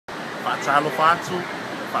whaatalo whaatu,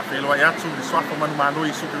 whawhelua i atu, i swafa manu mano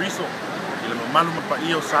i sukariso, i le mamalu ma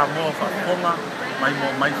pai o Samoa whaafonga,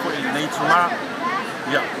 mai fo i nei tula.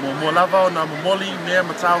 Ia, mo lava o na momoli mea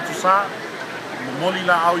matao tu sa, momoli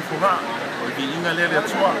la au i fonga, o i inga lele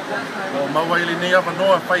atua, o maua i le nei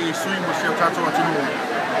awanoa, whai e sui mo seo tātou atinu,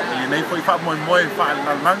 i le nei fo i wha moe wha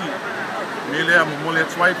alalangi, me lea momoli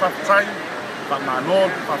atua i whawhatai, wha mano,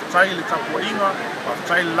 whawhatai le tapua inga,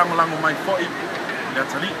 whawhatai le lango mai fo i le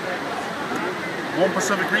atari. Warm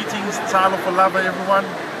Pacific greetings, talo for lava everyone.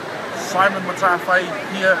 Simon Matafai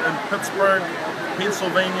here in Pittsburgh,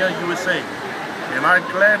 Pennsylvania, USA. And I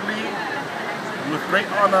gladly, with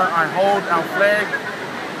great honor, I hold our flag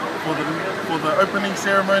for the opening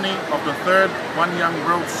ceremony of the third One Young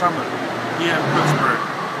World Summit here in Pittsburgh.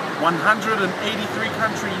 183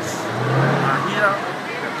 countries are here,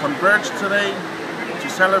 converged today to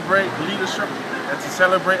celebrate leadership and to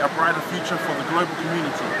celebrate a brighter future for the global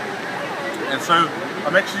community. And so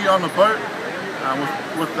I'm actually on a boat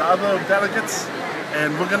with the other delegates,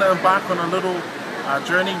 and we're going to embark on a little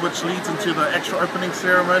journey which leads into the actual opening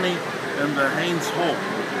ceremony in the Haynes Hall.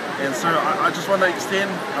 And so I just want to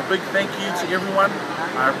extend a big thank you to everyone.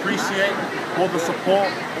 I appreciate all the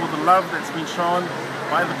support, all the love that's been shown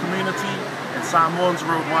by the community and Samoans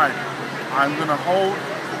worldwide. I'm going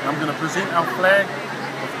to present our flag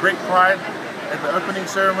with great pride at the opening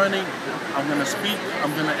ceremony. I'm going to speak,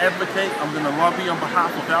 I'm going to advocate, I'm going to lobby on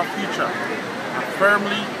behalf of our future,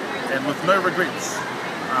 firmly and with no regrets.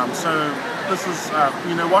 So this is,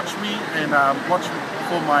 watch me and watch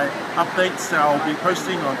for my updates that I'll be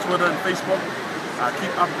posting on Twitter and Facebook.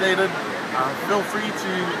 Keep updated. Feel free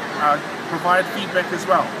to provide feedback as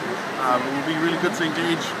well. It will be really good to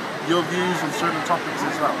engage your views on certain topics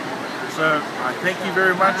as well. So I thank you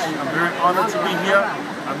very much. I'm very honored to be here.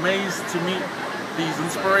 Amazed to meet these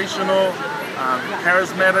inspirational,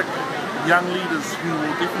 charismatic young leaders who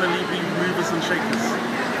will definitely be movers and shakers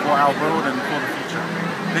for our world and for the future.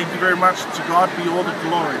 Thank you very much. To God be all the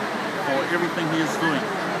glory for everything He is doing.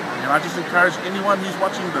 And I just encourage anyone who's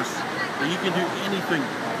watching this that you can do anything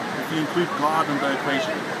if you include God in the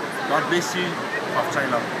equation. God bless you.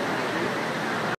 Taylor.